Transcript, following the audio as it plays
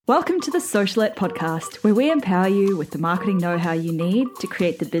Welcome to the Socialette podcast, where we empower you with the marketing know-how you need to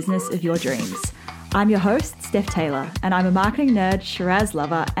create the business of your dreams. I'm your host, Steph Taylor, and I'm a marketing nerd, Shiraz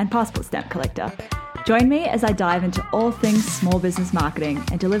lover, and passport stamp collector. Join me as I dive into all things small business marketing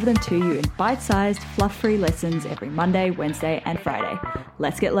and deliver them to you in bite-sized, fluff-free lessons every Monday, Wednesday, and Friday.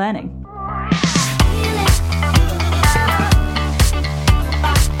 Let's get learning.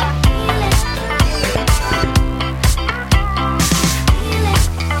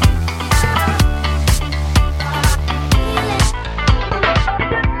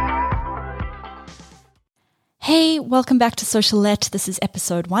 Hey, welcome back to Socialette. This is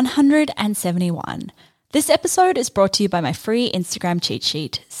episode 171. This episode is brought to you by my free Instagram cheat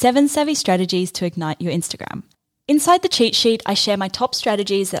sheet, 7 Savvy Strategies to Ignite Your Instagram. Inside the cheat sheet, I share my top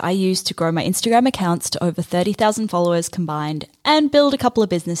strategies that I use to grow my Instagram accounts to over 30,000 followers combined and build a couple of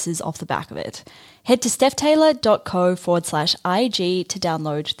businesses off the back of it. Head to stephtaylor.co/IG to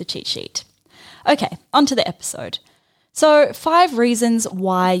download the cheat sheet. Okay, on to the episode. So, 5 reasons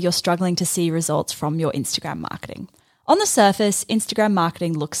why you're struggling to see results from your Instagram marketing. On the surface, Instagram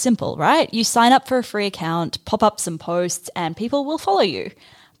marketing looks simple, right? You sign up for a free account, pop up some posts, and people will follow you.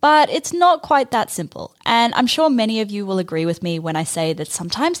 But it's not quite that simple. And I'm sure many of you will agree with me when I say that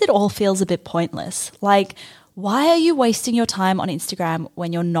sometimes it all feels a bit pointless. Like, why are you wasting your time on Instagram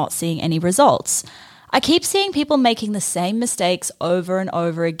when you're not seeing any results? I keep seeing people making the same mistakes over and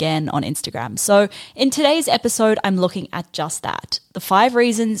over again on Instagram. So in today's episode, I'm looking at just that. The 5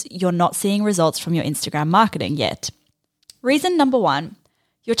 reasons you're not seeing results from your Instagram marketing yet. Reason number 1,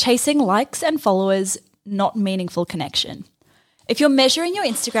 you're chasing likes and followers, not meaningful connection. If you're measuring your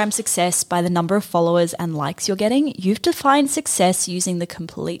Instagram success by the number of followers and likes you're getting, you've defined success using the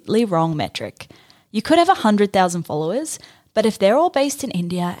completely wrong metric. You could have 100,000 followers, but if they're all based in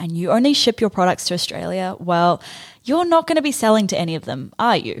India and you only ship your products to Australia, well, you're not going to be selling to any of them,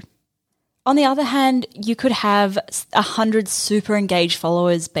 are you? On the other hand, you could have 100 super engaged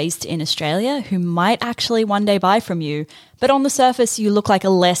followers based in Australia who might actually one day buy from you, but on the surface you look like a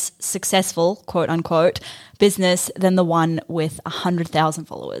less successful, quote unquote, business than the one with 100,000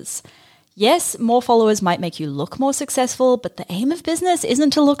 followers. Yes, more followers might make you look more successful, but the aim of business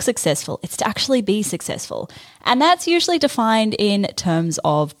isn't to look successful, it's to actually be successful. And that's usually defined in terms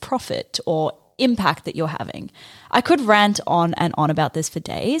of profit or impact that you're having. I could rant on and on about this for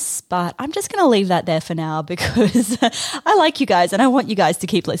days, but I'm just going to leave that there for now because I like you guys and I want you guys to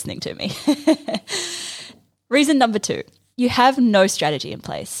keep listening to me. Reason number 2, you have no strategy in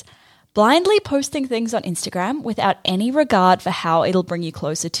place. Blindly posting things on Instagram without any regard for how it'll bring you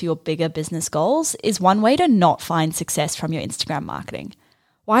closer to your bigger business goals is one way to not find success from your Instagram marketing.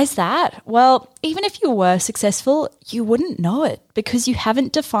 Why is that? Well, even if you were successful, you wouldn't know it because you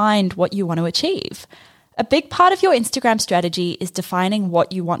haven't defined what you want to achieve. A big part of your Instagram strategy is defining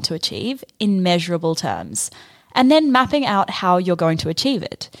what you want to achieve in measurable terms and then mapping out how you're going to achieve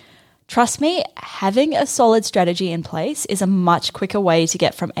it. Trust me, having a solid strategy in place is a much quicker way to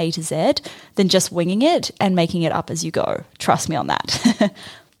get from A to Z than just winging it and making it up as you go. Trust me on that.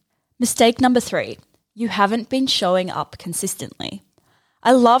 Mistake number 3, you haven't been showing up consistently.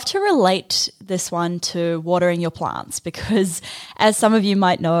 I love to relate this one to watering your plants because, as some of you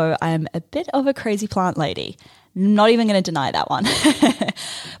might know, I'm a bit of a crazy plant lady. Not even going to deny that one.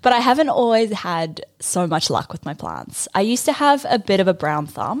 But I haven't always had so much luck with my plants. I used to have a bit of a brown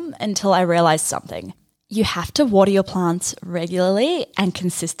thumb until I realized something. You have to water your plants regularly and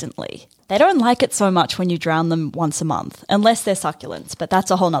consistently. They don't like it so much when you drown them once a month, unless they're succulents, but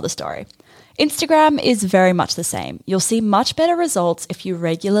that's a whole nother story. Instagram is very much the same. You'll see much better results if you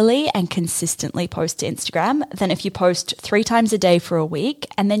regularly and consistently post to Instagram than if you post 3 times a day for a week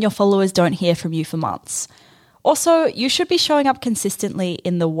and then your followers don't hear from you for months. Also, you should be showing up consistently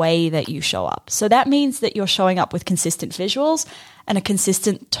in the way that you show up. So that means that you're showing up with consistent visuals and a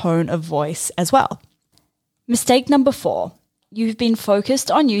consistent tone of voice as well. Mistake number 4, you've been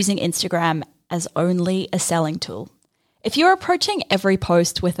focused on using Instagram as only a selling tool. If you're approaching every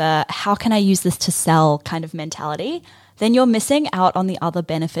post with a how can I use this to sell kind of mentality, then you're missing out on the other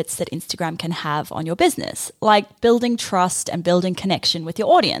benefits that Instagram can have on your business, like building trust and building connection with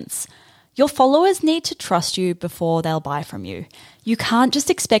your audience. Your followers need to trust you before they'll buy from you. You can't just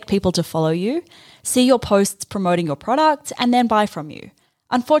expect people to follow you, see your posts promoting your product, and then buy from you.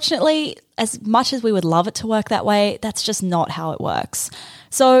 Unfortunately, as much as we would love it to work that way, that's just not how it works.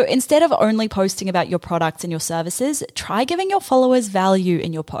 So instead of only posting about your products and your services, try giving your followers value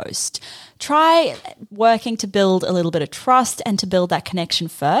in your post. Try working to build a little bit of trust and to build that connection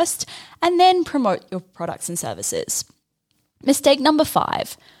first, and then promote your products and services. Mistake number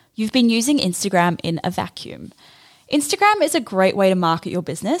 5, you've been using Instagram in a vacuum. Instagram is a great way to market your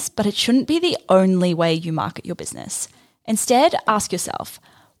business, but it shouldn't be the only way you market your business. Instead, ask yourself,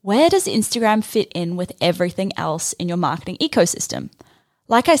 where does Instagram fit in with everything else in your marketing ecosystem?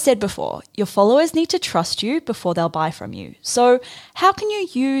 Like I said before, your followers need to trust you before they'll buy from you. So how can you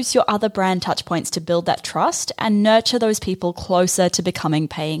use your other brand touchpoints to build that trust and nurture those people closer to becoming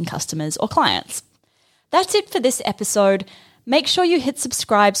paying customers or clients? That's it for this episode. Make sure you hit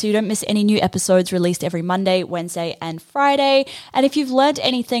subscribe so you don't miss any new episodes released every Monday, Wednesday, and Friday. And if you've learned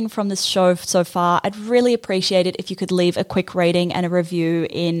anything from this show so far, I'd really appreciate it if you could leave a quick rating and a review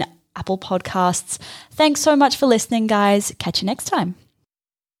in Apple Podcasts. Thanks so much for listening, guys. Catch you next time.